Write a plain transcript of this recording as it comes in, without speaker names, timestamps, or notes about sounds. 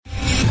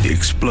the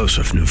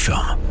explosive new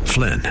film,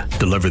 Flynn,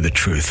 deliver the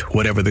truth,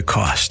 whatever the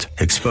cost,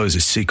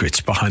 exposes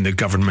secrets behind the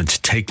government's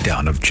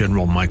takedown of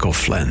General Michael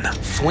Flynn.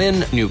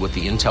 Flynn knew what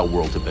the intel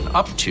world had been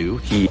up to.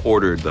 He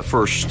ordered the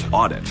first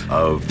audit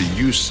of the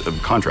use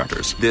of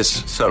contractors.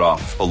 This set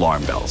off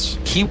alarm bells.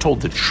 He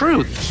told the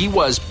truth. He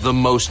was the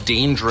most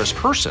dangerous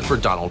person for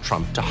Donald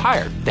Trump to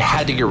hire. They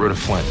had to get rid of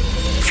Flynn.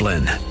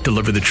 Flynn,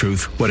 deliver the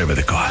truth, whatever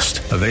the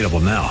cost. Available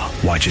now.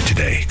 Watch it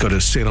today. Go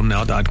to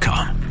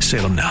salemnow.com.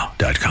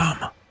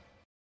 salemnow.com.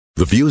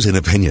 The views and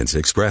opinions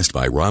expressed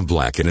by Rob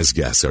Black and his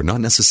guests are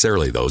not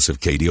necessarily those of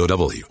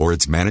KDOW or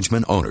its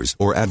management, owners,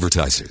 or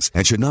advertisers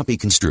and should not be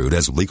construed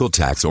as legal,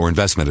 tax, or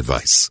investment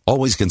advice.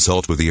 Always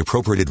consult with the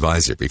appropriate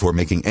advisor before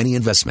making any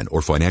investment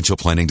or financial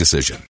planning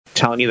decision.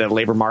 Telling you that the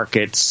labor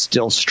market's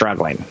still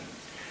struggling.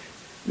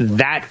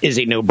 That is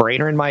a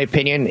no-brainer in my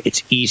opinion.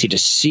 It's easy to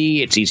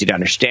see. It's easy to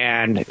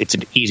understand. It's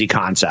an easy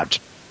concept.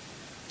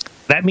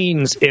 That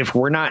means if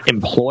we're not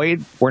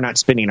employed, we're not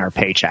spending our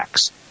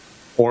paychecks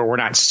or we're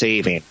not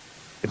saving.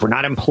 If we're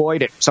not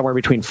employed at somewhere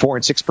between 4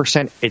 and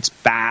 6%, it's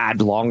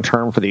bad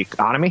long-term for the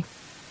economy,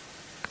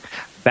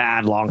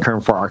 bad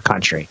long-term for our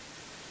country.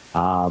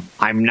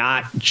 I'm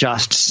not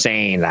just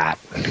saying that.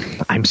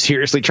 I'm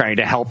seriously trying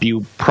to help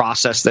you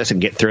process this and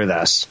get through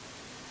this.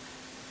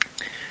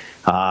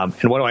 And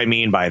what do I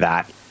mean by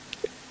that?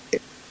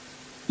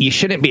 You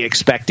shouldn't be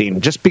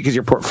expecting, just because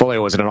your portfolio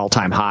was at an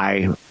all-time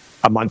high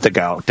a month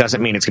ago,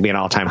 doesn't mean it's going to be an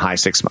all-time high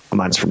 6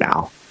 months from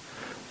now.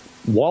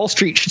 Wall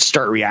Street should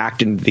start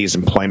reacting to these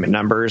employment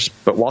numbers,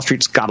 but Wall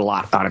Street's got a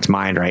lot on its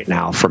mind right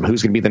now, from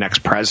who's going to be the next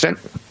president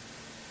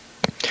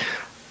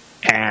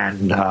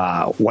and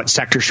what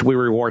sector should we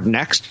reward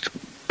next.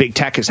 Big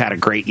tech has had a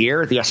great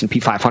year. The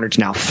S&P 500 is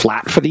now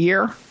flat for the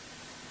year.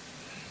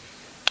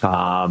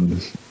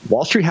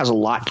 Wall Street has a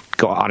lot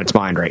on its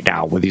mind right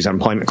now with these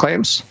unemployment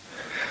claims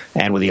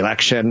and with the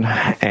election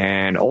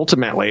and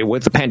ultimately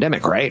with the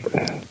pandemic, right?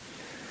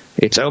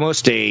 It's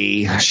almost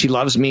a she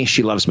loves me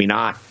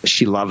not.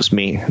 She loves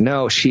me.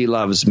 No, she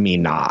loves me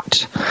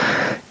not.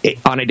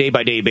 On a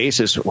day-by-day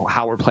basis,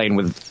 how we're playing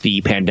with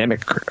the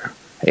pandemic.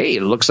 Hey,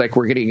 it looks like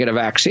we're going to get a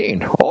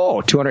vaccine.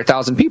 Oh,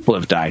 200,000 people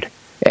have died.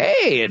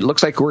 Hey, it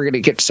looks like we're going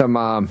to get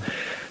some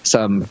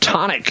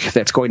tonic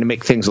that's going to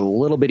make things a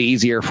little bit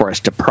easier for us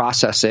to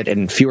process it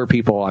and fewer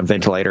people on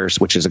ventilators,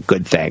 which is a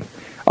good thing.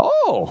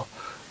 Oh,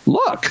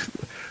 look.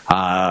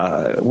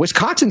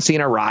 Wisconsin's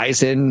seen a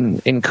rise in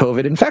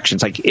COVID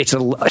infections. Like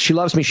she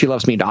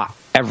loves me not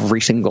every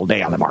single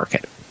day on the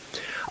market.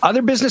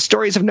 Other business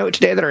stories of note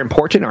today that are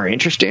important or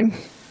interesting.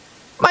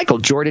 Michael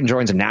Jordan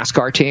joins a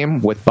NASCAR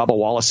team with Bubba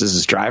Wallace as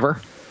his driver.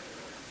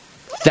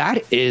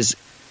 That is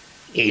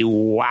a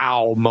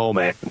wow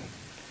moment.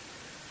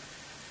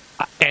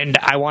 And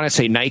I want to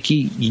say, Nike,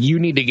 you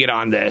need to get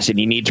on this and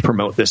you need to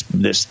promote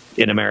this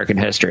in American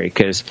history,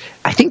 because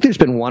I think there's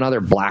been one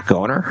other black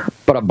owner,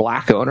 but a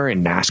black owner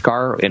in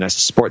NASCAR, in a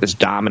sport that's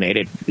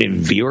dominated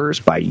in viewers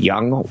by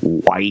young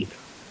white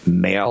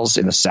males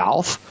in the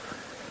South.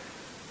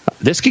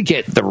 This could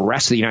get the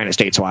rest of the United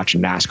States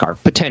watching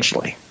NASCAR,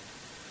 potentially.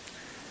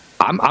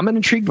 I'm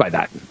intrigued by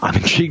that.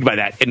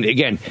 And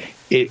again,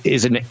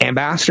 is an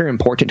ambassador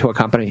important to a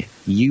company?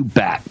 You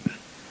bet.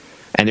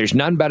 And there's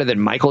none better than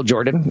Michael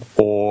Jordan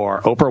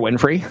or Oprah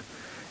Winfrey.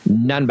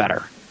 None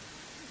better.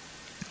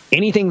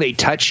 Anything they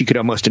touch, you could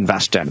almost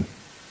invest in.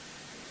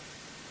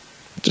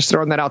 Just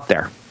throwing that out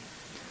there.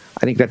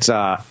 I think that's,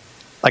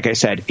 like I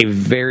said, a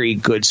very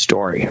good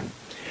story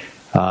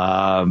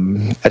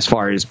as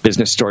far as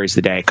business stories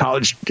today.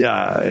 College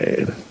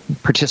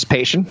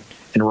participation,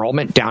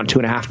 enrollment down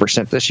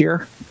 2.5% this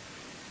year.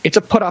 It's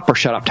a put up or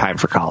shut up time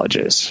for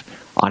colleges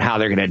on how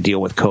they're going to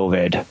deal with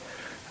COVID.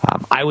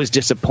 I was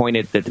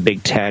disappointed that the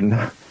Big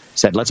Ten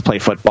said, let's play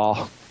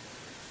football.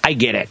 I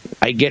get it.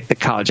 I get that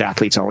college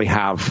athletes only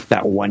have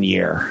that 1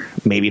 year,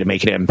 maybe to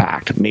make an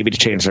impact, maybe to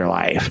change their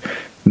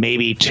life,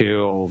 maybe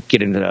to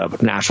get into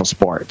national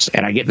sports.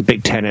 And I get the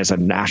Big Ten as a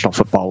National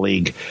Football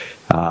League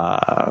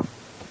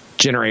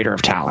generator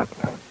of talent.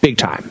 Big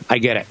time. I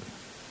get it.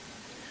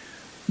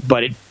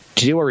 But to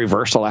do a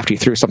reversal after you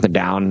threw something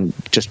down,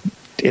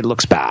 it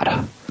looks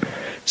bad.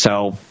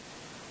 So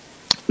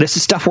this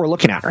is stuff we're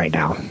looking at right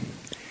now.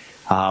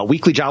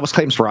 Weekly jobless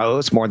claims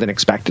rose more than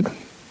expected.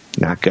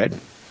 Not good.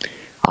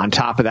 On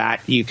top of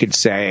that, you could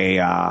say,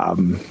 I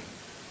want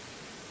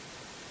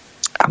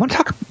to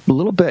talk a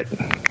little bit.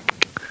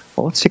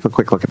 Well, let's take a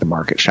quick look at the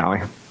market, shall we?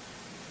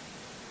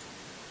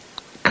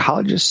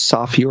 Colleges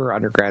saw fewer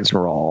undergrads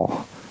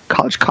enroll.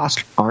 College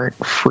costs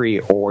aren't free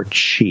or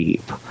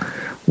cheap.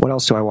 What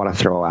else do I want to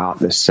throw out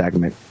this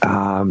segment?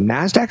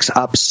 NASDAQ's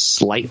up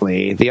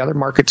slightly. The other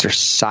markets are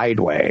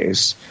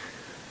sideways.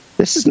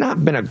 This has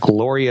not been a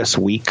glorious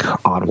week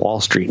on Wall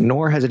Street,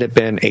 nor has it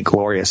been a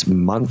glorious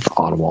month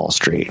on Wall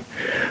Street.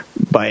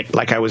 But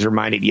like I was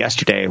reminded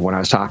yesterday when I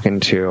was talking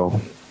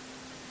to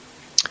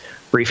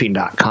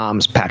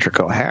Briefing.com's Patrick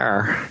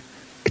O'Hare,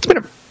 it's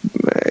been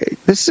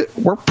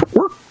we're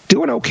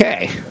doing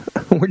okay.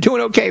 We're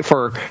doing okay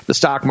for the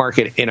stock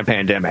market in a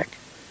pandemic.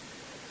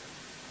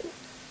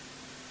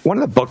 one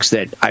of the books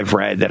that I've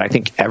read that I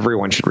think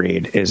everyone should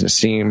read is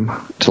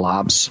Nassim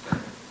Taleb's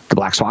The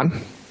Black Swan.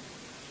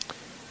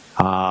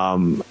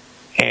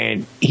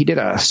 And he did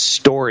a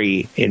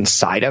story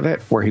inside of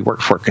it where he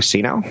worked for a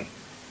casino.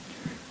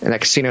 And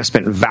that casino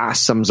spent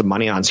vast sums of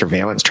money on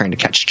surveillance trying to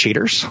catch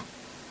cheaters.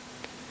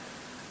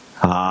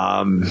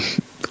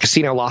 The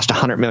casino lost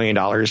 $100 million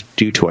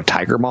due to a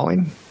tiger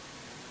mauling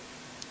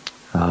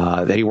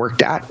that he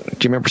worked at. Do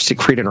you remember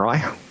Siegfried and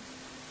Roy?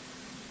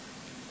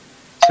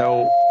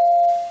 So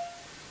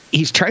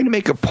he's trying to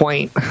make a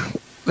point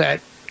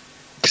that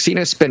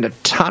casinos spend a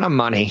ton of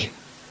money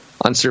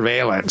on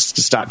surveillance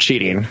to stop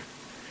cheating,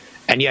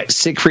 and yet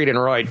Siegfried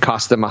and Roy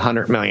cost them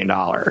 $100 million.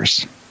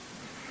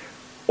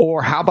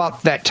 Or how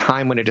about that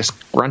time when a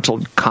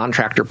disgruntled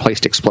contractor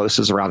placed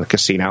explosives around the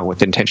casino with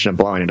the intention of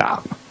blowing it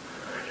up?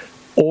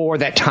 Or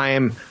that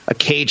time a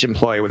cage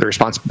employee with the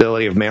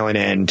responsibility of mailing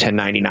in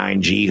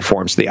 1099-G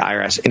forms to the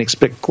IRS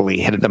inexplicably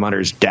hid them under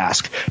his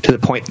desk to the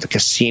point that the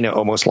casino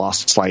almost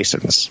lost its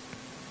license.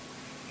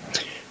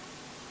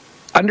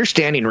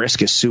 Understanding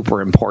risk is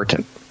super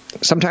important.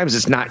 Sometimes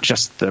it's not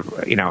just the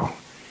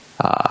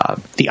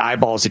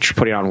eyeballs that you're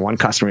putting on one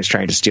customer who's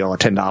trying to steal a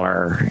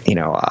 $10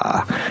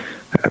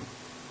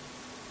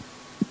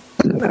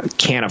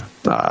 can of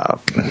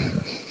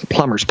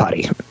plumber's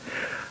putty.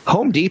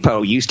 Home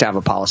Depot used to have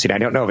a policy, and I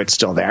don't know if it's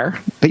still there.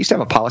 They used to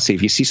have a policy,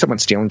 if you see someone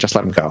stealing, just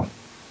let them go.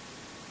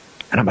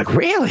 And I'm like,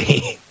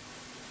 really?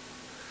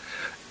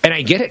 And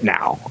I get it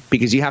now,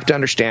 because you have to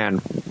understand,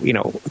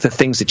 the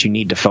things that you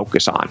need to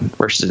focus on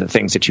versus the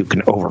things that you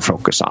can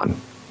over-focus on.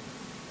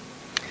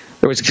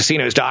 There was a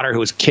casino's daughter who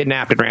was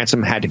kidnapped and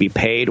ransom had to be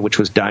paid, which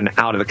was done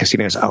out of the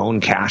casino's own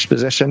cash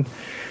position.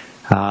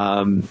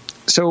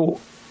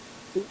 So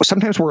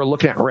sometimes we're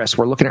looking at risk,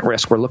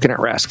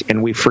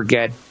 and we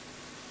forget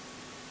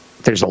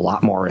there's a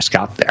lot more risk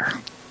out there.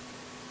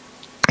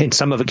 And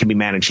some of it can be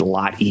managed a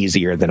lot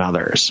easier than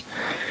others.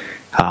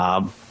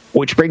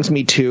 Which brings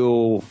me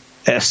to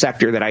a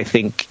sector that I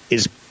think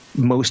is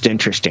most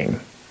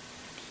interesting.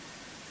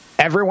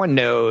 Everyone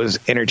knows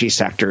energy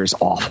sector is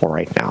awful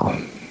right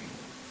now.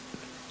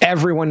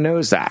 Everyone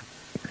knows that.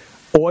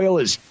 Oil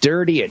is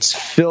dirty, it's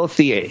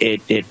filthy,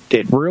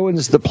 it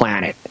ruins the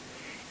planet.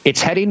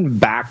 It's heading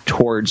back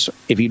towards,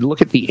 if you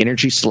look at the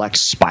Energy Select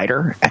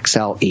Spider,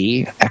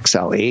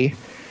 XLE,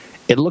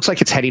 it looks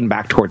like it's heading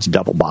back towards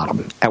double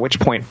bottom, at which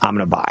point I'm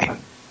going to buy.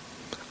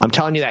 I'm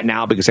telling you that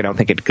now because I don't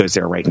think it goes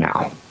there right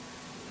now.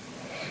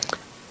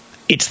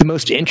 It's the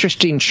most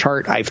interesting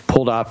chart I've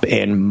pulled up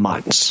in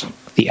months,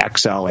 the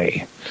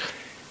XLE,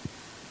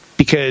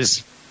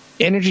 because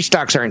energy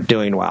stocks aren't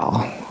doing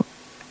well.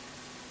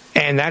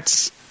 And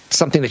that's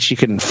something that you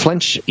can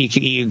flinch.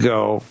 You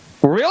go,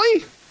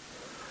 really?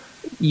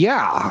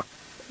 Yeah,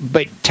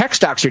 but tech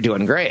stocks are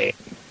doing great.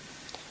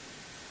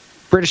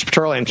 British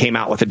Petroleum came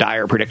out with a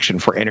dire prediction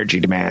for energy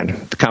demand.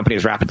 The company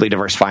is rapidly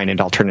diversifying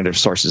into alternative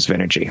sources of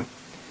energy.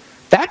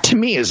 That, to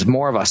me, is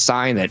more of a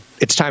sign that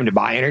it's time to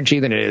buy energy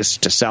than it is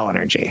to sell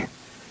energy.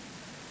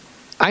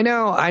 I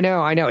know.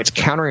 It's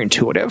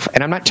counterintuitive,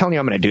 and I'm not telling you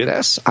I'm going to do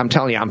this. I'm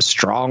telling you I'm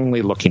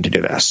strongly looking to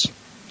do this.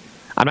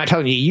 I'm not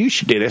telling you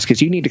should do this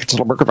because you need to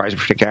consult a broker advisor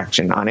for take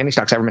action on any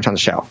stocks I ever mentioned on the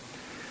show.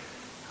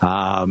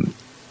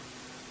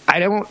 I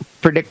don't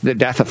predict the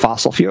death of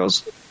fossil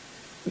fuels.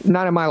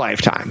 Not in my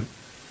lifetime.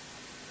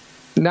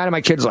 Not in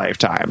my kid's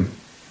lifetime.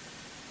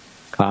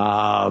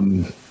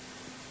 So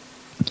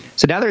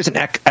now there's an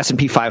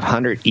S&P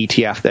 500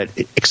 ETF that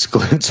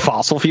excludes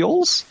fossil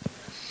fuels.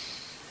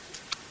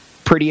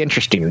 Pretty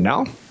interesting,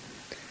 no?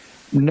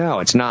 No,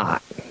 it's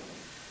not.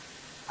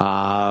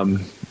 I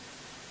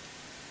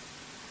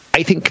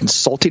think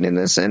consulting in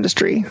this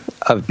industry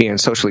of being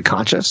socially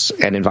conscious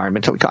and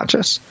environmentally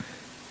conscious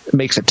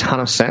makes a ton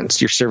of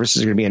sense. Your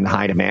services are going to be in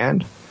high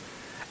demand.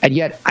 And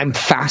yet I'm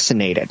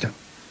fascinated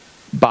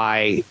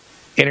by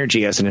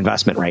energy as an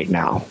investment right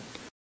now.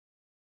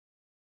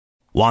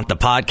 Want the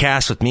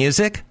podcast with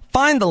music?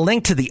 Find the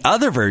link to the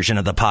other version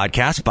of the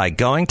podcast by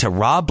going to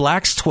Rob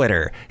Black's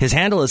Twitter. His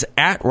handle is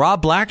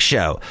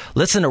 @RobBlackShow.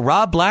 Listen to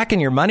Rob Black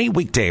and Your Money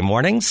weekday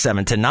mornings,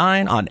 7 to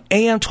 9 on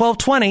AM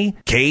 1220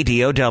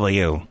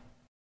 KDOW.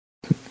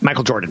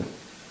 Michael Jordan.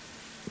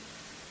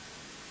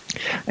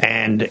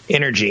 And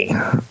energy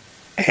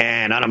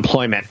and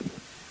unemployment.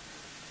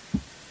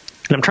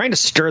 And I'm trying to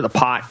stir the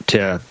pot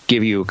to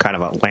give you kind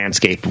of a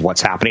landscape of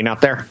what's happening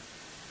out there.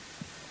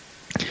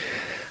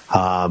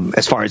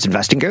 As far as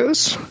investing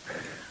goes,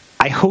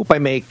 I hope I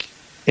make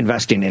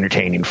investing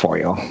entertaining for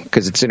you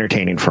because it's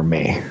entertaining for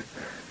me.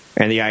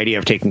 And the idea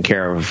of taking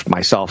care of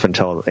myself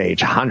until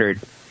age 100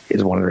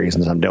 is one of the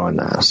reasons I'm doing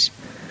this.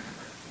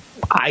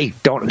 I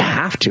don't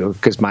have to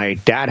because my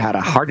dad had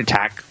a heart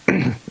attack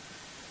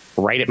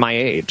right at my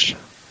age.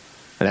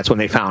 And that's when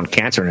they found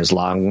cancer in his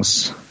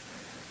lungs.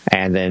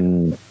 And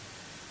then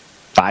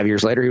 5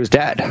 years later, he was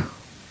dead.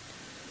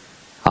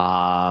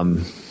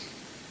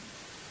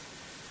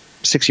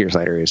 6 years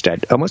later, he was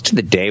dead. Almost to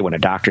the day when a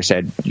doctor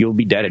said, you'll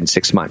be dead in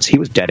 6 months. He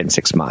was dead in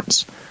 6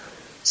 months.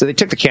 So they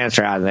took the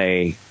cancer out and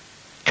they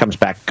comes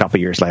back a couple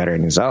years later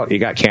and he's, oh, you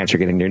got cancer,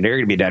 you're going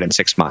to be dead in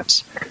 6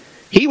 months.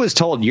 He was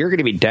told you're going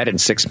to be dead in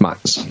 6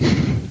 months.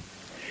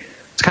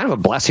 It's kind of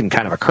a blessing,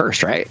 kind of a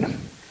curse, right?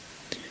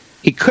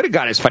 He could have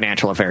got his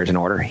financial affairs in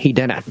order. He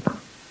didn't.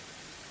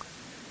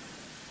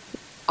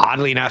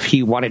 Oddly enough,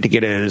 he wanted to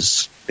get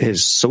his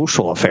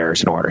social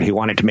affairs in order. He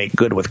wanted to make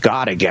good with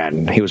God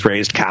again. He was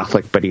raised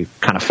Catholic, but he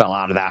kind of fell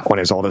out of that when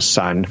his oldest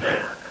son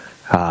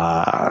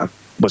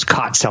was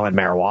caught selling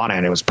marijuana,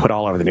 and it was put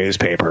all over the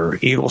newspaper.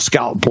 Eagle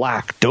Scout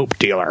Black dope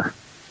dealer.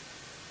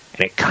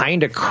 And it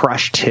kind of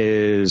crushed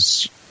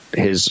his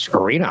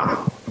arena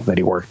that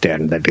he worked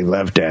in, that he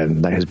lived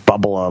in, his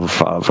bubble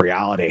of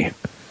reality.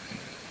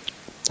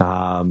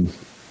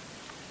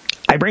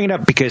 I bring it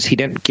up because he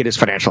didn't get his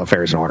financial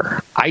affairs in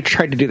order. I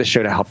tried to do the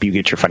show to help you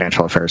get your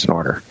financial affairs in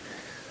order.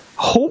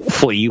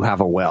 Hopefully you have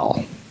a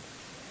will.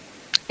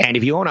 And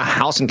if you own a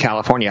house in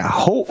California,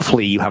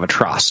 hopefully you have a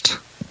trust.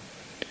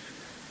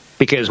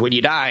 Because when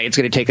you die, it's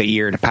going to take a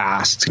year to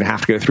pass. It's going to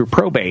have to go through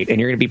probate, and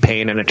you're going to be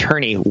paying an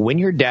attorney when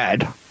you're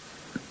dead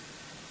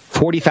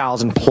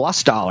 $40,000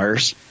 plus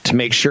to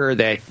make sure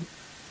that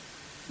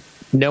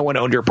no one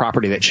owned your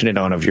property that shouldn't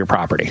own of your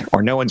property,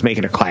 or no one's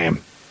making a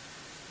claim.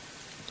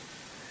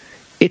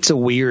 It's a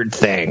weird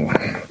thing.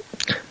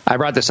 I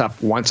brought this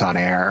up once on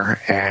air,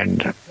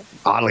 and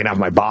oddly enough,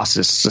 my boss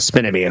has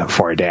suspended me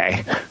for a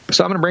day.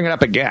 So I'm going to bring it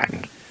up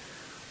again.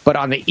 But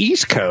on the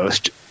East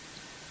Coast,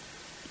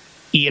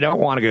 you don't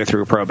want to go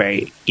through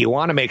probate. You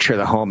want to make sure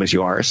the home is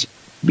yours.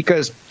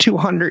 Because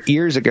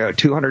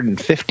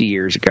 250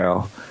 years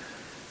ago,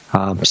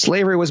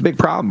 slavery was a big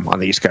problem on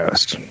the East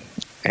Coast.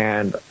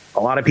 And a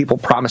lot of people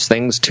promised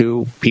things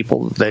to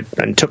people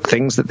and took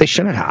things that they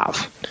shouldn't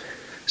have.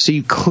 So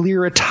you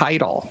clear a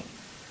title.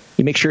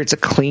 You make sure it's a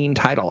clean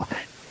title.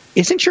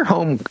 Isn't your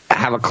home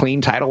have a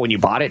clean title when you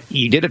bought it?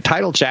 You did a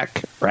title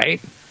check, right?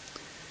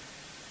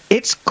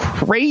 It's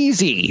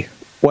crazy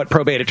what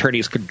probate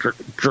attorneys could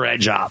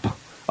dredge up.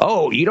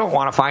 Oh, you don't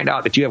want to find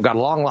out that you have got a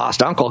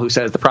long-lost uncle who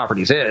says the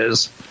property's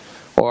his.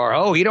 Or,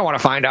 oh, you don't want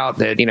to find out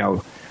that,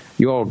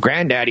 your old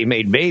granddaddy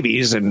made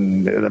babies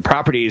and the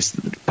property's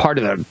part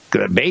of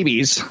the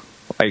babies.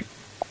 Like,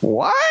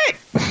 what?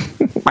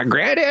 My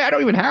granddaddy? I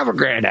don't even have a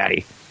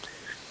granddaddy.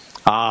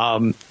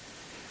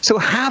 So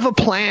have a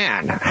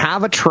plan.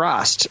 Have a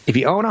trust. If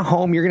you own a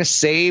home, you're going to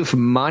save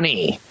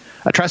money.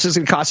 A trust is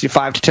going to cost you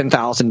 $5,000 to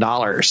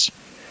 $10,000.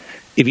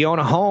 If you own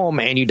a home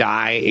and you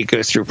die, it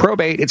goes through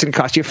probate, it's going to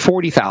cost you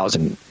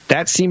 $40,000.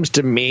 That seems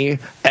to me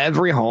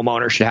every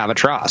homeowner should have a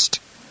trust.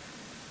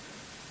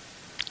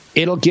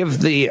 It'll give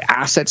the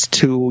assets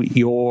to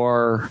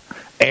your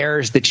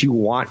heirs that you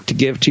want to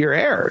give to your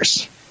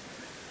heirs.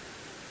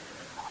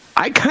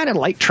 I kind of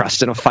like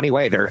trust in a funny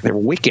way. They're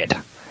wicked.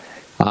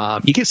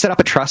 You can set up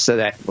a trust so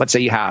that, let's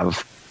say you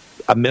have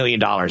 $1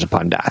 million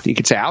upon death. You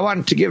could say, I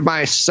want to give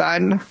my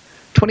son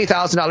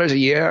 $20,000 a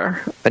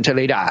year until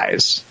he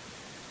dies.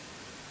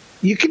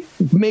 You could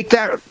make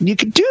that. You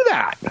could do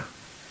that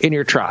in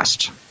your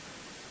trust.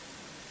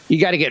 You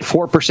got to get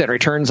 4%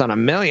 returns on $1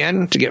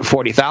 million to get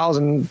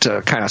 $40,000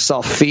 to kind of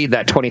self-feed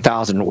that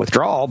 $20,000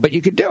 withdrawal, but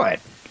you could do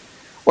it.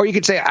 Or you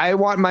could say, I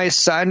want my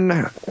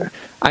son,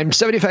 I'm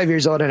 75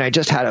 years old and I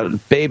just had a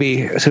baby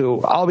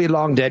who I'll be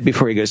long dead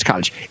before he goes to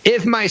college.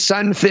 If my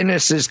son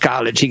finishes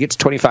college, he gets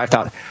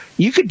 $25,000.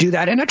 You could do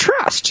that in a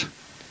trust.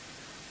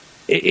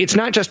 It's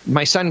not just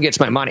my son gets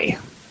my money.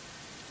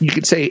 You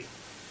could say,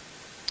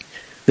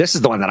 this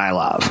is the one that I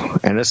love,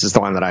 and this is the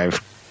one that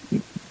I've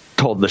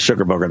told the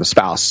sugar booger, the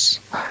spouse,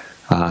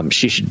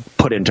 she should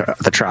put into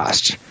the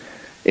trust,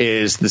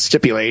 is the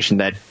stipulation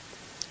that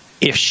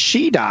if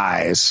she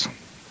dies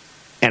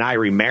and I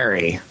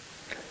remarry,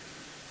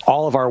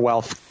 all of our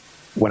wealth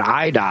when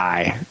I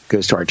die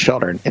goes to our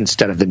children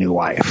instead of the new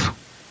wife.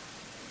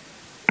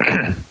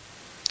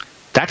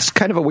 That's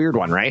kind of a weird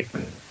one, right?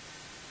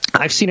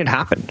 I've seen it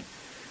happen.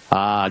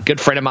 A good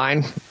friend of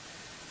mine,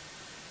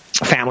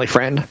 a family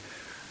friend,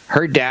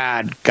 her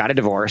dad got a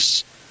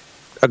divorce,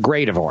 a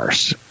gray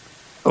divorce,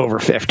 over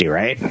 50,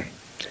 right?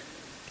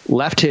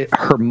 Left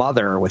her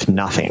mother with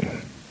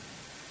nothing.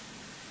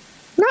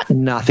 Not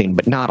nothing,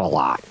 but not a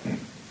lot.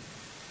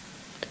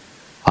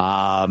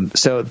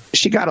 So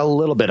she got a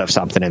little bit of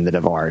something in the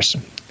divorce.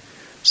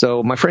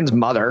 So my friend's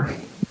mother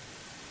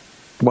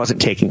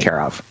wasn't taken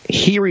care of.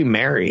 He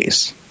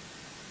remarries,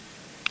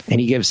 and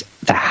he gives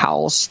the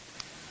house,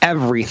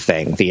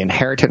 everything, the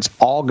inheritance,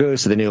 all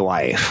goes to the new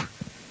wife.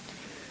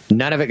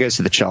 None of it goes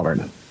to the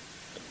children.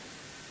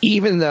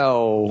 Even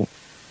though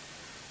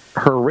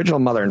her original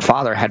mother and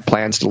father had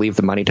plans to leave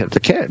the money to the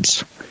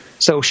kids.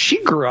 So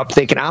she grew up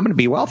thinking, I'm going to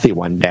be wealthy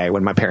one day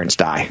when my parents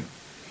die.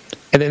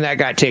 And then that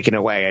got taken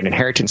away, an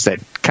inheritance that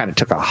kind of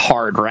took a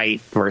hard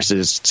right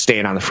versus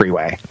staying on the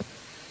freeway.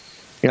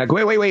 You're like,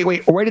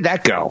 wait, where did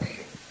that go?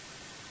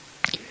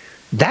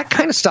 That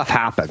kind of stuff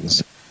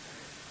happens.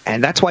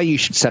 And that's why you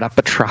should set up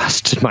a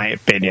trust, in my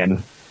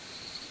opinion.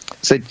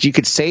 So that you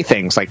could say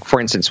things like, for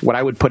instance, what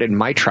I would put in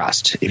my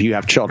trust if you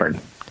have children.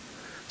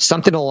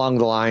 Something along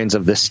the lines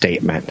of this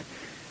statement.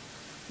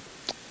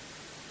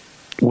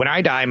 when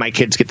I die, my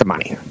kids get the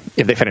money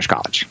if they finish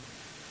college.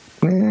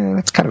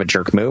 That's kind of a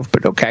jerk move,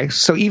 but okay.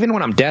 So even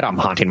when I'm dead, I'm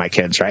haunting my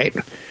kids, right?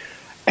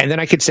 And then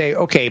I could say,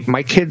 okay,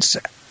 my kids,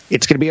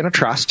 it's going to be in a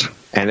trust,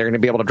 and they're going to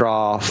be able to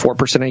draw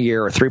 4% a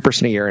year or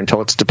 3% a year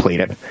until it's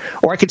depleted.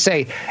 Or I could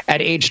say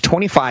at age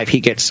 25, he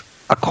gets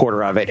a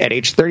quarter of it. At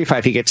age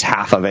 35, he gets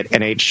half of it.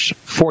 At age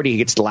 40, he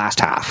gets the last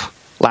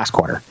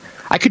quarter.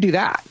 I could do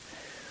that.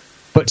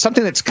 But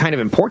something that's kind of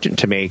important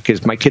to me,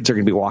 because my kids are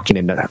going to be walking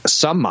into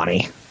some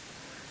money,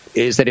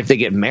 is that if they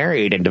get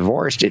married and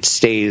divorced, it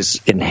stays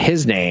in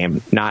his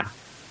name, not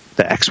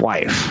the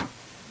ex-wife.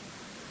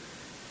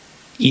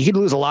 You could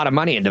lose a lot of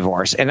money in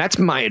divorce, and that's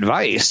my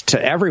advice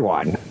to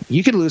everyone.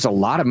 You could lose a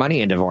lot of money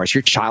in divorce.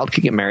 Your child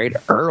could get married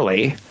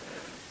early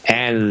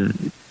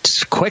and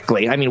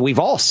quickly. I mean, we've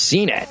all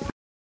seen it.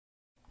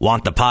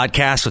 Want the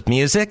podcast with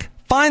music?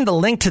 Find the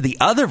link to the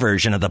other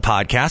version of the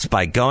podcast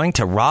by going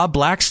to Rob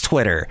Black's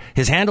Twitter.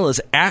 His handle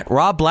is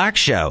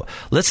 @RobBlackShow.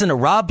 Listen to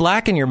Rob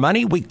Black and Your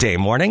Money weekday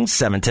mornings,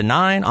 7 to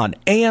 9 on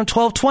AM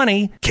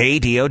 1220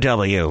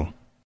 KDOW.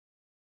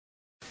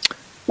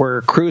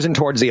 We're cruising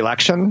towards the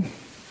election.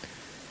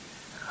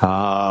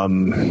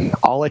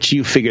 I'll let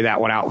you figure that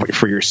one out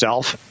for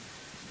yourself.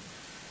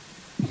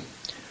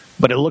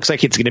 But it looks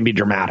like it's going to be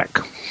dramatic,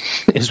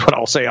 is what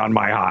I'll say on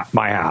my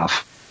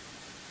half.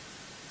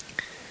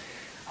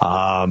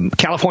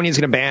 California is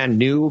going to ban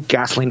new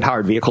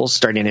gasoline-powered vehicles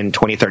starting in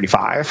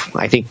 2035.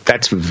 I think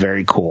that's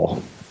very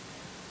cool.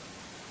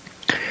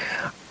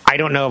 I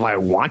don't know if I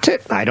want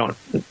it.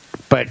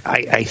 But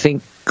I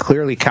think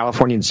clearly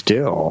Californians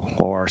do,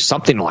 or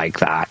something like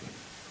that.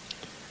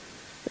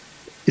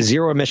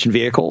 Zero-emission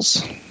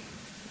vehicles.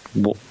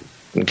 Well,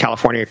 in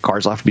California,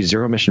 cars will have to be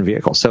zero-emission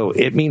vehicles. So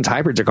it means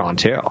hybrids are gone,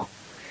 too.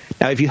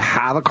 Now, if you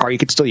have a car, you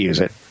could still use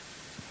it.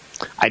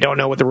 I don't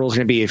know what the rules are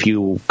going to be if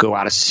you go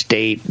out of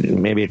state.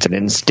 Maybe it's an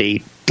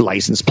in-state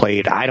license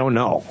plate. I don't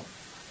know.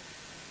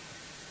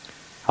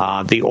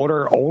 The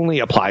order only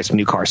applies to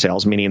new car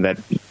sales, meaning that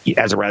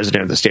as a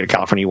resident of the state of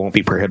California, you won't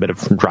be prohibited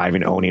from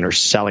driving, owning, or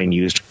selling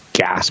used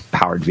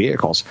gas-powered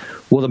vehicles.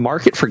 Will the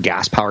market for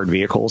gas-powered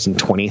vehicles in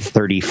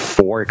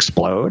 2034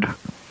 explode?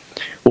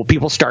 Will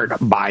people start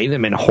buying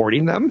them and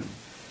hoarding them?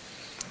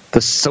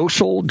 The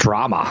social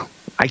drama.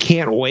 I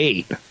can't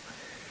wait.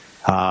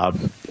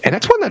 And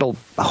that's one that'll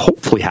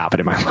hopefully happen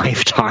in my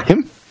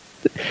lifetime.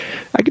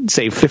 I could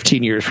say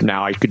 15 years from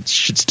now I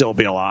should still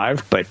be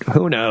alive, but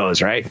who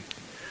knows, right?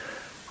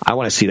 I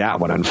want to see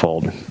that one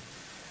unfold.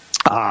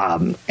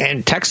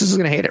 And Texas is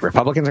going to hate it.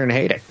 Republicans are going to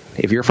hate it.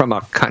 If you're from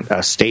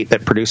a state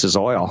that produces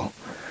oil,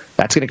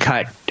 that's going to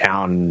cut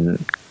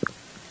down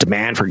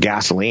demand for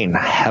gasoline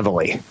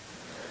heavily.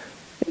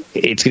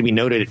 It's going to be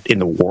noted in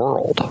the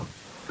world.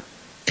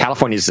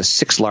 California is the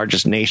sixth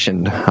largest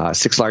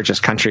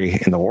country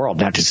in the world.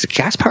 Now, does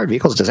gas-powered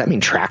vehicles, does that mean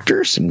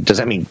tractors? And does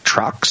that mean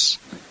trucks?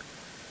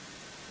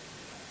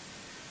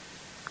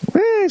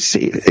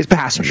 It's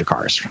passenger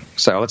cars.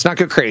 So let's not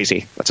go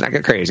crazy. Does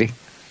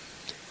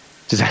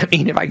that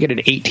mean if I get an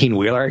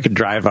 18-wheeler, I can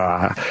drive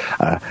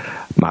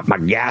my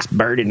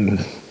gas-burning,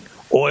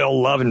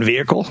 oil-loving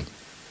vehicle?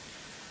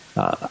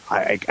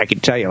 I can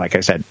tell you, like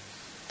I said,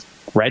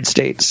 red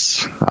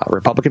states,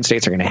 Republican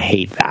states are going to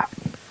hate that.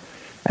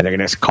 And they're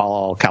going to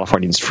call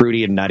Californians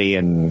fruity and nutty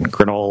and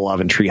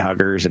granola-loving tree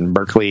huggers and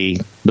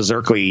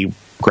berserkly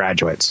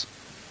graduates.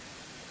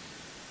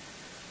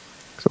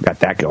 So we've got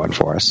that going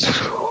for us,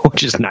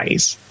 which is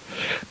nice.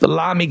 The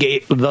llama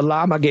gave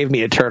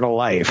me eternal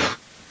life.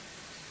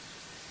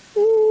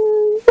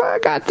 I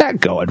got that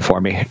going for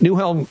me. New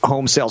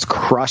home sales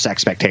crush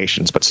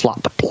expectations, but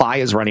supply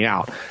is running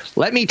out.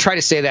 Let me try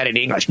to say that in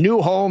English.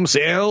 New home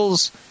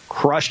sales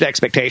crushed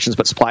expectations,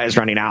 but supply is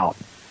running out.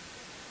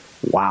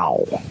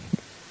 Wow.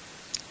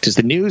 Does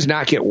the news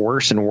not get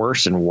worse and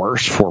worse and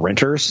worse for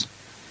renters?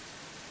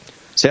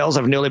 Sales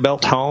of newly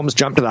built homes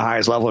jumped to the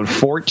highest level in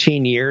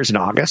 14 years in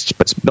August,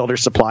 but builder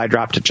supply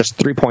dropped to just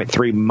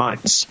 3.3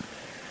 months.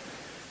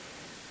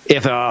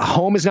 If a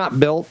home is not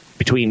built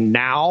between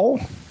now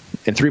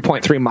and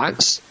 3.3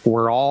 months,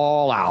 we're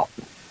all out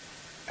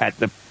at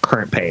the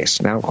current pace.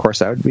 Now, of course,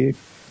 that would be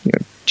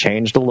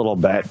changed a little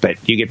bit,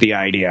 but you get the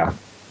idea.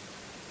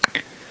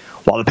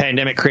 While the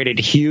pandemic created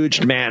huge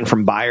demand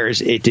from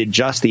buyers, it did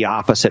just the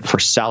opposite for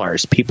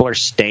sellers. People are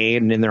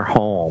staying in their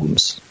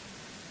homes.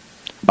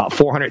 About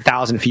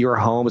 400,000 fewer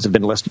homes have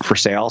been listed for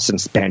sale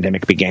since the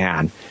pandemic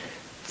began.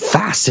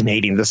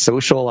 Fascinating, the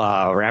social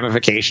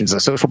ramifications, the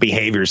social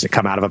behaviors that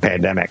come out of a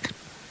pandemic.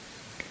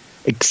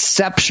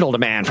 Exceptional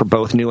demand for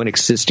both new and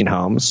existing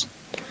homes,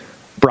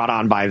 brought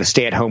on by the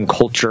stay-at-home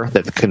culture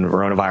that the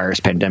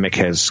coronavirus pandemic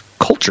has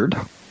cultured.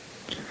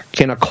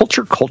 Can a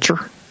culture?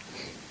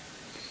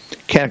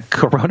 Can a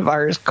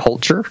coronavirus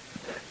culture?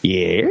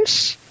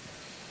 Yes.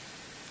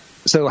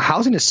 So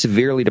housing is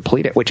severely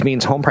depleted, which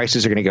means home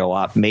prices are going to go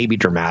up, maybe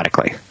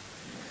dramatically.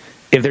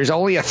 If there's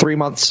only a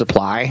 3-month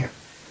supply,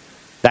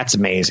 that's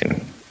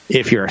amazing.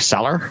 If you're a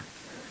seller,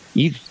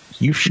 you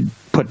should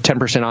put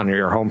 10% on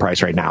your home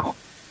price right now.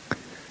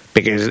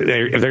 Because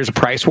if there's a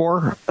price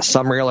war,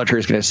 some realtor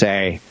is going to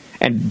say,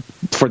 And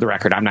for the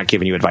record, I'm not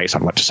giving you advice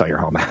on what to sell your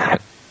home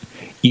at.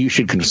 You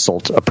should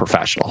consult a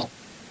professional.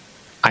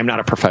 I'm not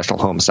a professional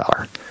home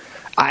seller.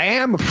 I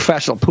am a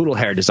professional poodle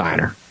hair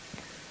designer,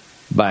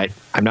 but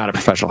I'm not a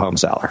professional home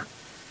seller.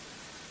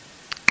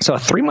 So a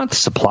 3-month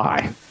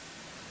supply,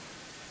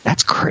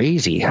 that's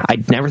crazy.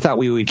 I never thought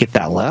we would get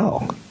that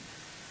low.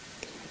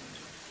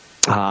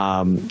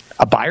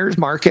 A buyer's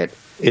market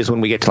is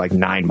when we get to like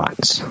 9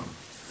 months.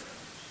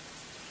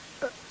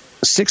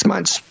 6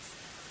 months,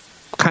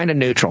 kind of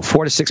neutral.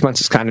 4 to 6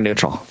 months is kind of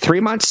neutral. 3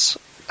 months,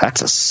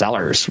 that's a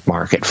seller's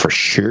market for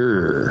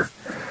sure.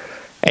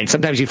 And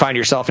sometimes you find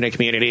yourself in a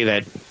community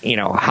that,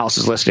 house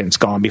is listed and it's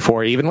gone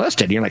before it even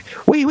listed. And you're like,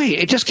 wait,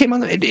 it just came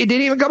on. It didn't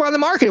even come on the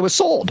market. It was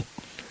sold.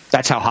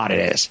 That's how hot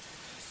it is.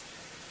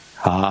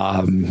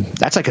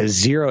 That's like a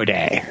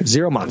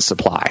 0-month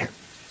supply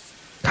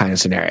kind of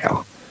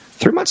scenario.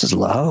 3 months is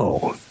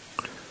low.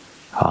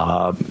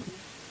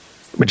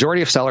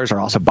 Majority of sellers are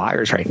also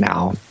buyers right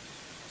now.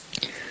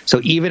 So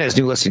even as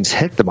new listings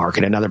hit the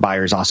market, another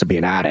buyer is also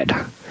being added.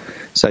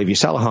 So if you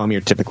sell a home,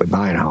 you're typically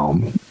buying a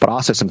home. But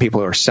also some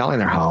people who are selling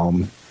their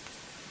home,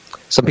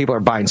 some people are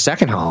buying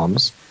second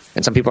homes,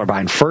 and some people are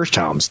buying first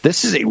homes.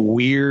 This is a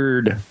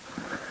weird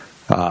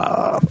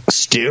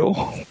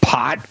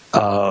pot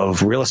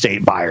of real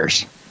estate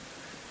buyers.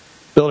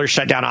 Builders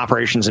shut down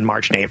operations in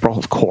March and April,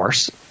 of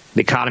course.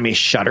 The economy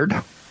shuttered.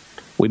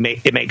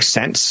 It makes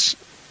sense.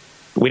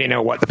 We didn't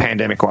know what the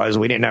pandemic was.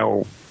 We didn't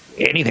know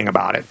anything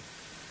about it.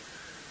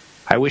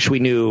 I wish we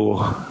knew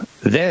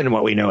then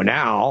what we know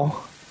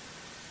now.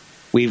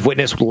 We've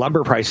witnessed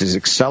lumber prices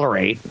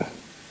accelerate.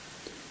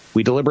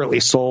 We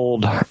deliberately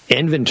sold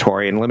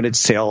inventory and limited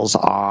sales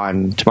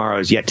on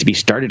tomorrow's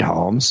yet-to-be-started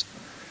homes.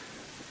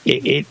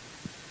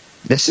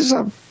 This is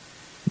a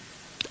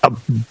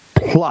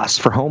plus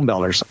for home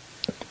builders,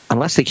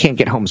 unless they can't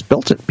get homes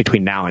built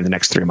between now and the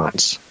next 3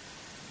 months.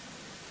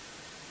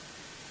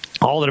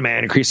 All the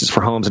demand increases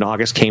for homes in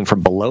August came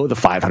from below the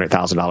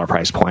 $500,000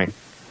 price point,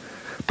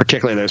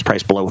 particularly those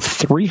priced below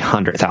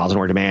 $300,000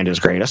 where demand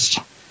is greatest.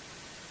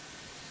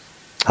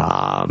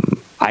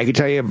 I can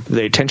tell you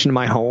the attention to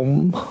my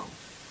home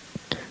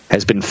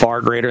has been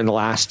far greater in the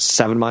last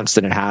 7 months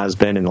than it has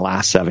been in the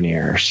last 7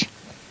 years.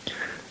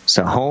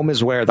 So home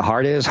is where the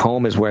heart is.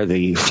 Home is where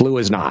the flu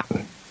is not.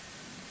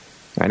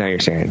 I know you're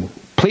saying,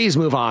 please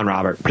move on,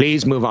 Robert.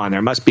 Please move on.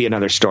 There must be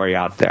another story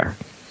out there.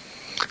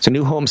 So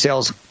new home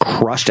sales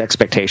crushed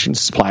expectations.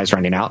 Supply is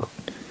running out.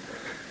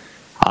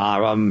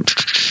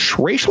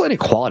 Racial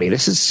inequality.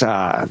 This is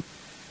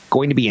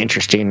going to be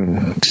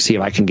interesting to see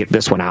if I can get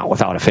this one out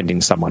without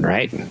offending someone,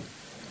 right?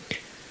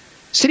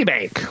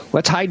 Citibank.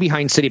 Let's hide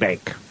behind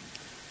Citibank.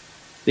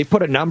 They've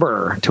put a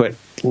number to at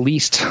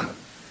least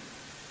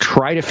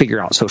try to figure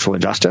out social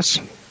injustice.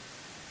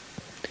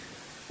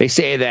 They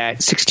say that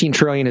 $16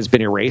 trillion has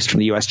been erased from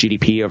the U.S.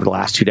 GDP over the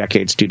last 2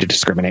 decades due to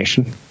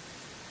discrimination.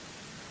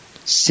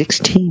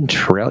 $16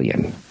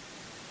 trillion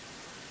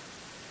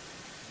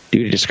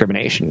due to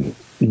discrimination.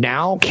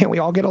 Now, can't we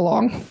all get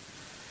along?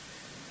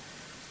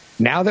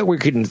 Now that we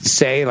can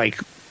say like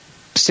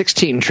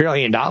 $16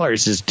 trillion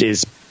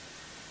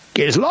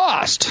is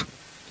lost.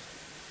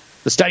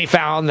 The study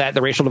found that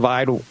the racial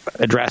divide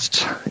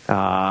addressed,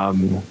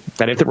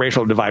 that if the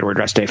racial divide were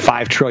addressed today,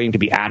 $5 trillion to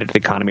be added to the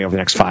economy over the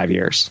next 5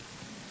 years.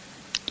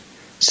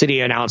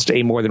 Citi announced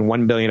a more than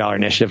 $1 billion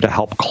initiative to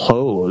help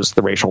close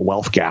the racial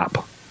wealth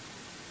gap.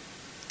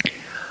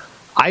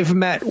 I've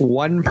met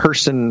one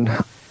person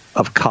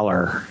of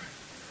color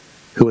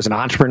who was an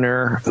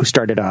entrepreneur who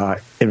started an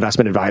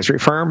investment advisory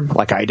firm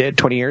like I did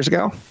 20 years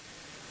ago.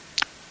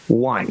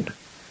 One.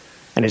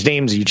 And his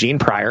name's Eugene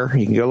Pryor.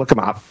 You can go look him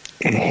up.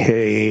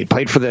 He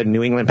played for the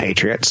New England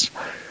Patriots.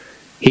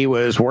 He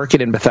was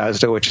working in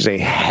Bethesda, which is a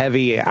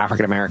heavy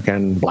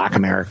African-American, Black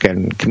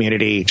American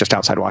community just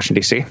outside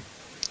Washington, D.C.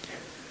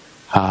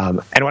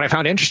 And what I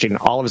found interesting,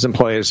 all of his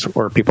employees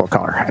were people of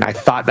color. And I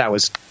thought that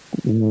was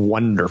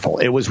wonderful.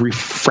 It was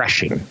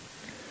refreshing.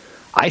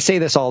 I say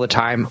this all the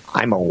time.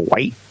 I'm a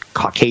white,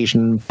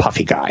 Caucasian,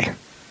 puffy guy.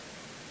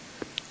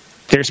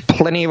 There's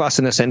plenty of us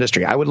in this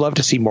industry. I would love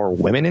to see more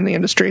women in the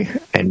industry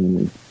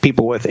and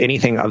people with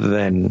anything other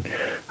than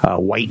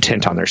white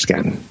tint on their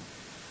skin.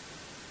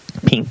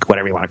 Pink,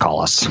 whatever you want to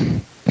call us.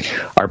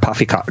 Our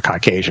puffy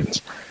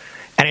Caucasians.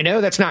 And I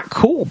know that's not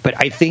cool, but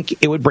I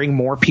think it would bring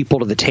more people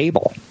to the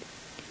table.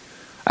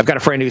 I've got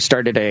a friend who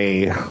started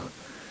a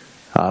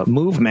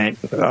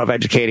movement of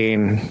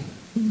educating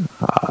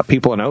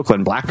people in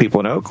Oakland, black people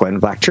in Oakland,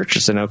 black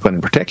churches in Oakland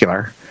in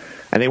particular,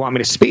 and they want me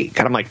to speak.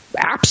 And I'm like,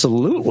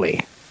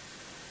 absolutely.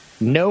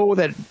 Know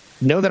that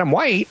I'm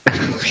white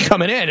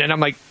coming in. And I'm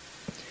like,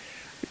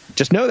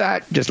 just know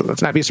that. Just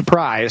let's not be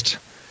surprised.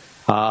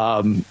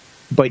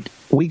 But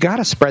we got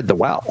to spread the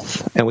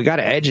wealth, and we got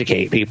to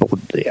educate people,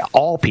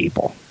 all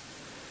people.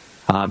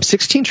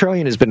 $16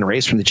 trillion has been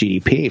erased from the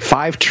GDP.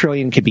 $5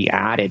 trillion could be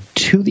added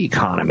to the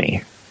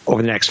economy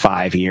over the next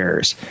 5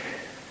 years,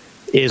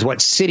 is what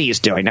Citi is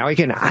doing. Now,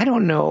 again, I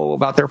don't know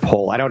about their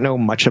poll. I don't know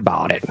much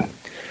about it.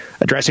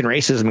 Addressing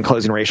racism and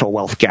closing racial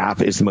wealth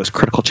gap is the most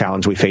critical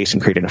challenge we face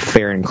in creating a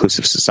fair and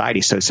inclusive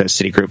society, so says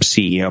Citigroup's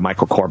CEO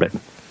Michael Corbett.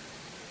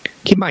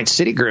 Keep in mind,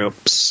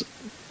 Citigroup's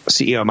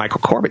CEO Michael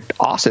Corbett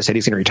also said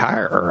he's going to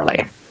retire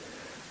early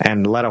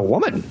and let a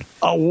woman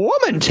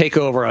take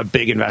over a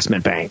big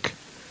investment bank.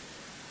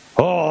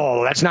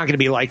 Oh, that's not going to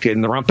be like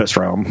in the Rumpus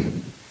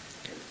Room.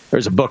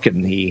 There's a book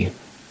in the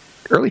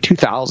early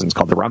 2000s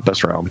called The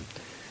Rumpus Room.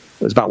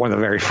 It was about one of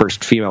the very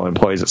first female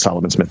employees at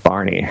Sullivan Smith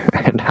Barney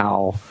and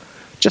how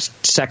just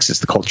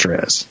sexist the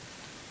culture is.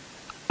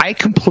 I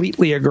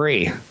completely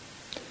agree.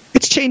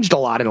 It's changed a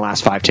lot in the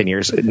last 5-10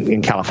 years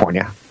in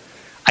California.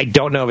 I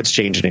don't know if it's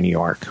changed in New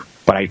York,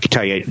 but I can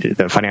tell you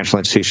the financial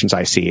institutions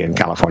I see in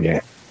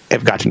California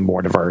have gotten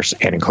more diverse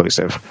and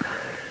inclusive.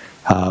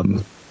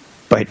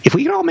 But if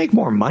we can all make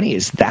more money,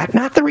 is that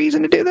not the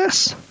reason to do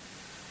this?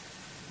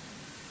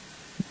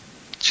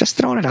 Just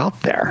throwing it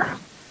out there.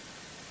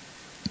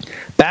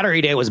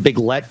 Battery Day was a big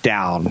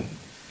letdown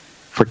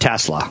for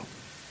Tesla.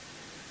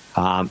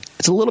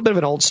 It's a little bit of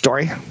an old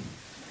story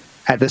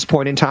at this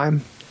point in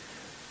time,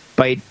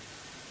 but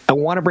I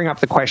want to bring up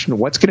the question,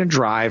 what's going to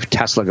drive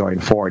Tesla going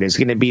forward? Is it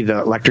going to be the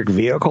electric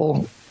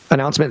vehicle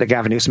announcement that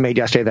Gavin Newsom made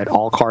yesterday that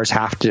all cars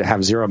have to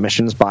have zero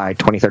emissions by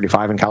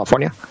 2035 in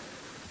California?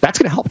 That's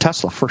going to help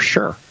Tesla for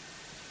sure.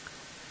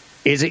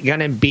 Is it going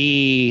to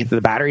be the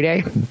Battery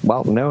Day?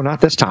 Well, no,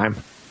 not this time.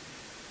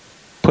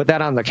 Put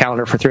that on the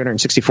calendar for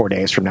 364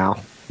 days from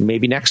now,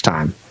 maybe next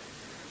time.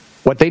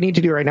 What they need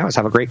to do right now is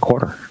have a great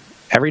quarter.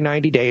 Every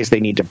 90 days, they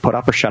need to put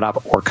up or shut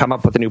up or come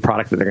up with a new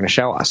product that they're going to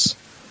show us.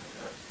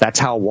 That's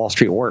how Wall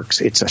Street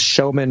works. It's a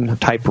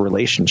showman-type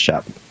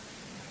relationship.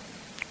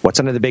 What's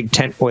under the big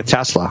tent with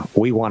Tesla?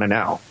 We want to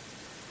know.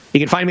 You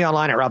can find me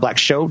online at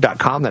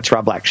robblackshow.com. That's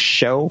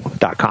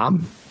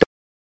robblackshow.com.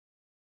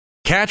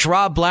 Catch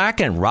Rob Black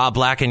and Rob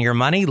Black and Your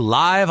Money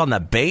live on the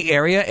Bay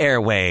Area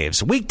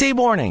airwaves, weekday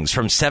mornings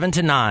from 7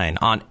 to 9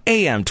 on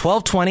AM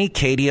 1220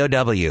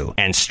 KDOW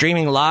and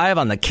streaming live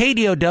on the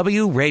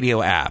KDOW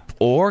radio app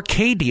or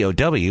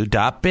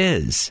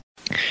KDOW.biz.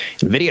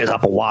 NVIDIA's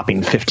up a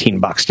whopping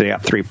 $15 today,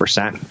 up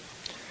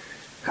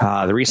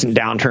 3%. The recent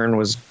downturn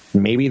was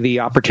maybe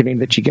the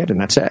opportunity that you get,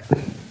 and that's it.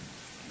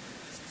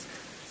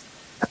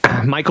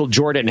 Michael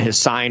Jordan has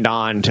signed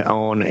on to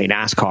own a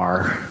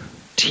NASCAR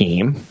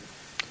team.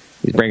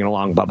 He's bringing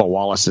along Bubba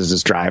Wallace as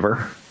his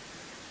driver.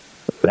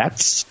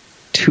 That's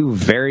two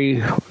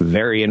very,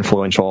 very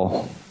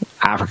influential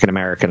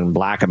African-American,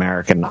 Black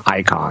American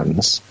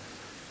icons.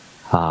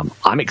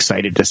 I'm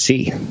excited to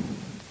see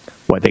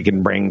what they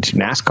can bring to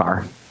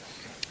NASCAR.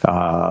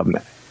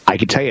 I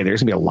can tell you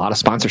there's going to be a lot of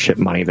sponsorship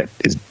money that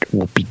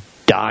will be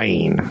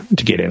dying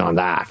to get in on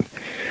that.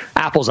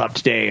 Apple's up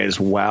today as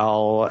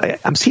well.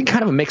 I'm seeing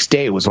kind of a mixed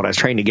day was what I was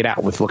trying to get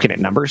at with looking at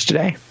numbers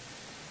today.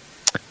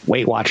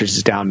 Weight Watchers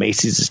is down.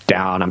 Macy's is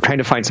down. I'm trying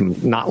to find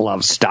some not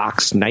loved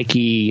stocks.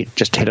 Nike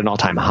just hit an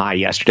all-time high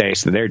yesterday,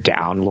 so they're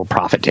down, a little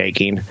profit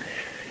taking.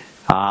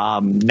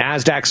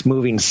 NASDAQ's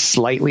moving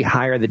slightly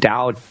higher. The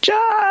Dow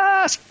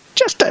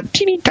just a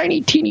teeny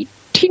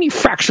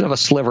fraction of a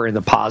sliver in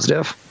the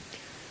positive.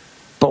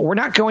 But we're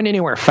not going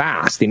anywhere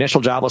fast. The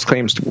initial jobless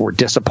claims were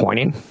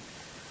disappointing.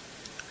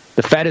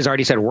 The Fed has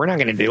already said we're not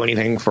going to do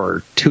anything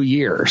for 2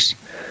 years.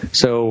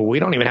 So we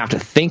don't even have to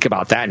think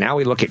about that. Now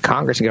we look at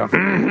Congress and go,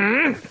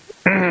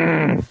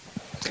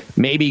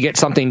 maybe get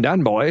something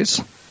done, boys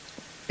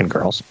and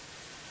girls.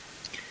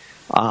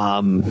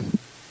 And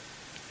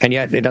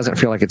yet it doesn't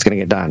feel like it's going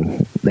to get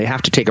done. They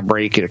have to take a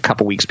break a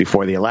couple weeks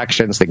before the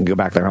elections. They can go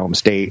back to their home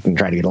state and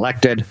try to get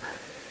elected.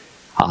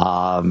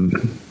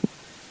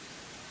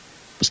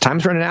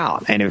 Time's running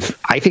out. And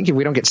I think if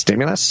we don't get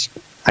stimulus,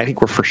 I think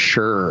we're for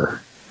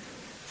sure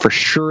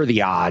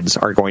the odds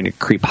are going to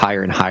creep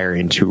higher and higher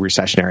into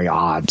recessionary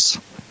odds,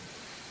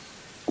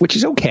 which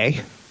is okay.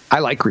 I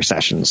like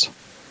recessions.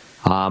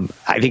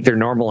 I think they're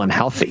normal and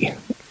healthy.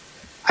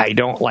 I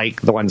don't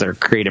like the ones that are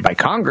created by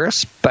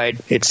Congress, but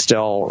it's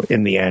still,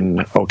 in the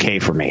end, okay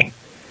for me.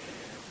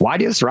 Why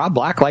does Rob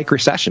Black like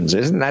recessions?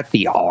 Isn't that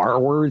the R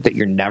word that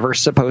you're never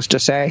supposed to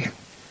say?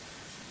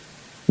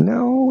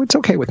 No, it's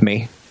okay with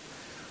me.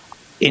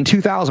 In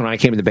 2000, when I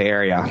came to the Bay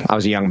Area, I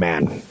was a young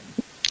man.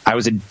 I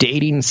was a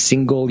dating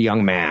single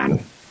young man.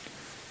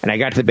 And I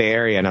got to the Bay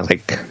Area, and I was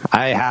like,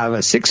 I have a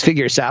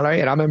 6-figure salary,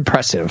 and I'm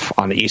impressive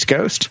on the East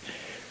Coast.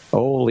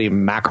 Holy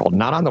mackerel,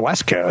 not on the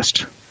West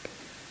Coast.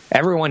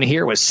 Everyone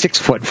here was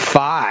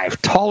 6'5",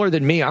 taller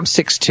than me. I'm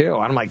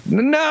 6'2". I'm like,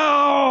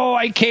 no,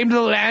 I came to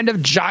the land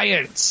of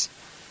giants.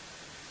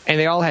 And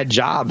they all had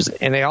jobs,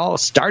 and they all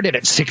started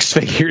at 6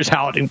 figures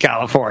out in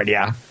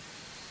California.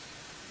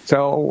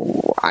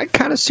 So I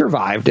kind of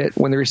survived it.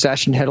 When the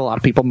recession hit, a lot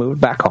of people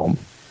moved back home.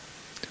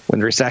 When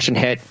the recession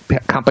hit,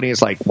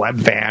 companies like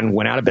Webvan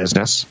went out of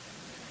business.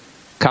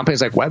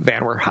 Companies like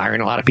Webvan were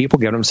hiring a lot of people,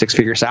 giving them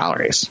 6-figure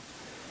salaries.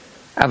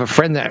 I have a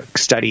friend that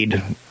studied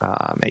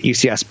at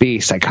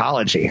UCSB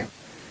psychology,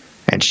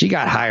 and she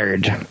got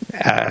hired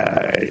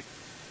at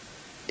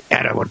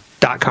a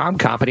 .com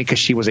company because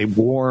she was a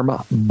warm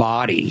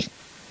body.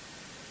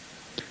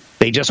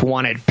 They just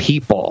wanted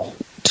people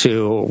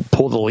to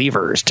pull the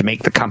levers to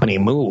make the company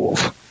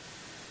move.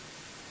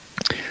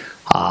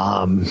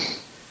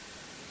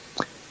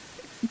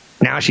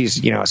 Now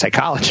she's, a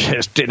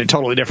psychologist in a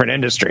totally different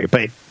industry.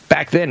 But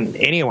back then,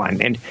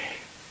 anyone. And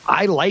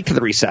I liked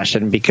the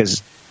recession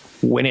because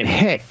when it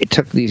hit, it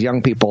took these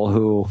young people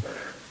who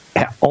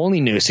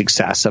only knew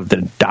success of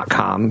the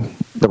 .com,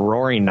 the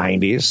roaring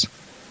 90s.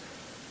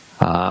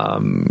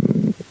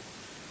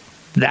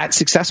 That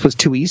success was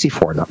too easy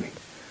for them.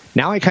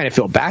 Now I kind of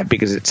feel bad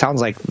because it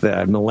sounds like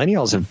the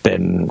millennials have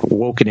been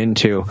woken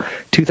into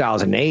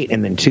 2008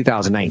 and then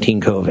 2019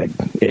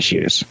 COVID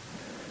issues.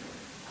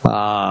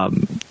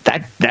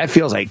 That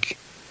feels like,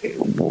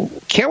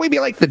 can't we be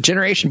like the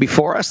generation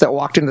before us that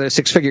walked into the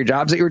six-figure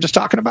jobs that you were just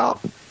talking about?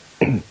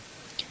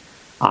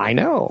 I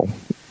know.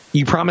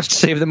 You promised to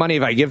save the money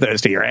if I give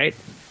those to you, right?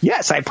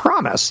 Yes, I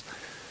promise.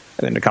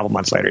 And then a couple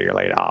months later, you're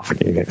laid off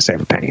and you're going to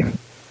save a penny.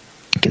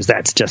 Because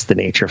that's just the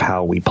nature of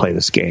how we play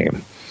this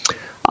game.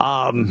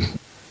 But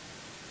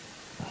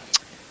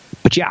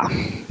yeah,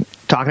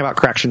 talking about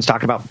corrections,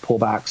 talking about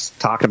pullbacks,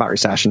 talking about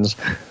recessions.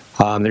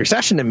 The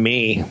recession to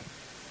me,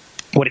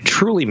 what it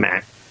truly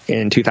meant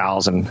in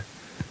 2000,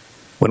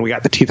 when we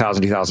got the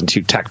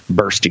 2000-2002 tech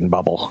bursting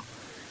bubble,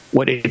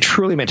 what it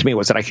truly meant to me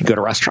was that I could go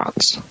to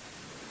restaurants.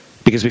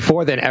 Because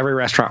before then, every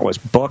restaurant was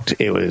booked.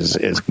 It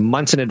was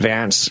months in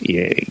advance.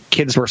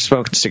 Kids were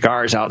smoking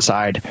cigars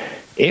outside.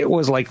 It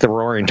was like the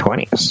roaring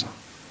 20s.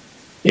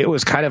 It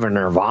was kind of a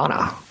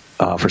nirvana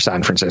for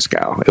San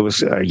Francisco. It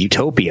was a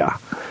utopia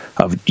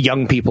of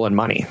young people and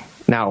money.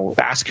 Now,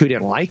 ask who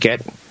didn't like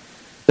it.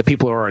 The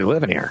people who are already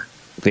living here.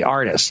 The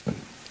artists,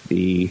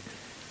 the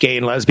gay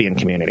and lesbian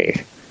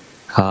community,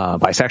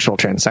 bisexual,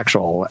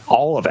 transsexual,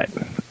 all of it.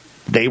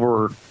 They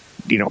were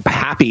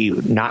happy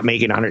not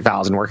making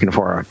 $100,000 working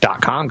for a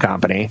 .com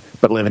company,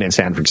 but living in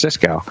San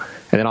Francisco.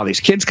 And then all these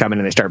kids come in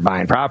and they start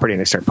buying property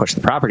and they start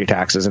pushing the property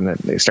taxes and then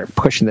they start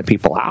pushing the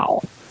people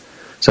out.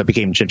 So it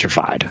became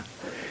gentrified.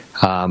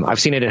 I've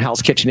seen it in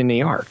Hell's Kitchen in New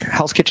York.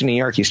 Hell's Kitchen in New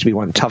York used to be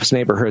one of the toughest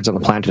neighborhoods on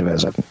the planet to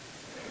visit.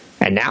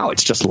 And now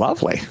it's just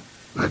lovely.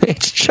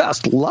 It's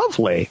just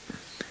lovely.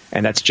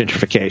 And that's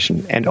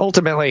gentrification. And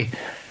ultimately,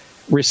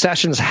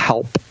 recessions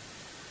help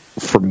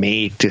for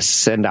me to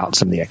send out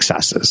some of the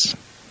excesses.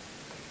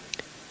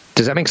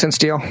 Does that make sense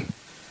to you?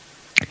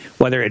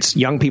 Whether it's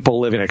young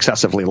people living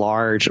excessively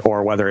large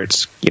or whether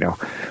it's,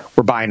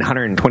 we're buying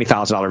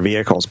 $120,000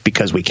 vehicles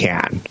because we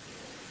can.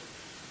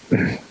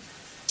 A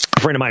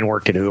friend of mine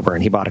worked at Uber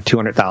and he bought a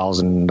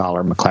 $200,000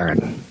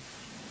 McLaren.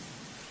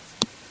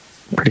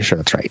 Pretty sure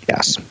that's right,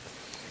 yes.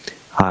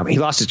 He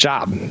lost his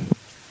job.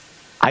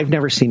 I've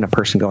never seen a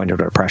person go into a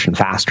depression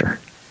faster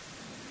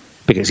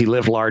because he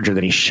lived larger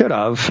than he should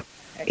have.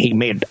 He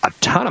made a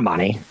ton of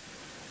money.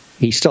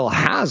 He still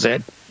has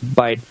it,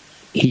 but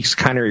he's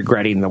kind of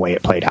regretting the way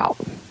it played out.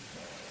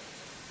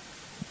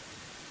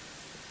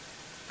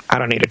 I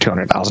don't need a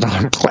 $200,000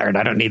 McLaren.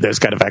 I don't need those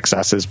kind of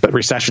excesses, but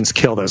recessions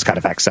kill those kind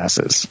of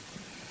excesses.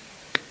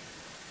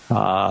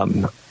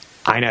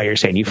 I know you're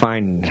saying you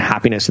find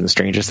happiness in the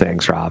strangest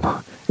things,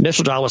 Rob.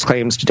 Initial jobless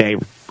claims today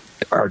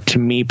are, to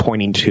me,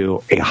 pointing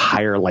to a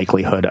higher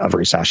likelihood of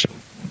recession.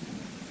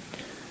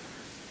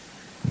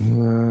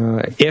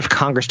 If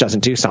Congress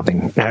doesn't do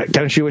something. Now,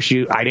 don't you wish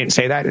I didn't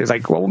say that? It's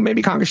like, well,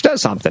 maybe Congress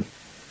does something.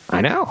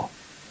 I know.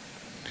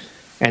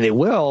 And they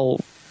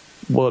will.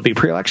 Will it be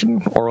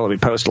pre-election or will it be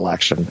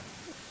post-election?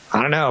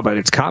 I don't know, but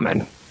it's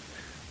coming.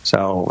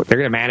 So they're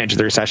going to manage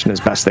the recession as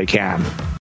best they can.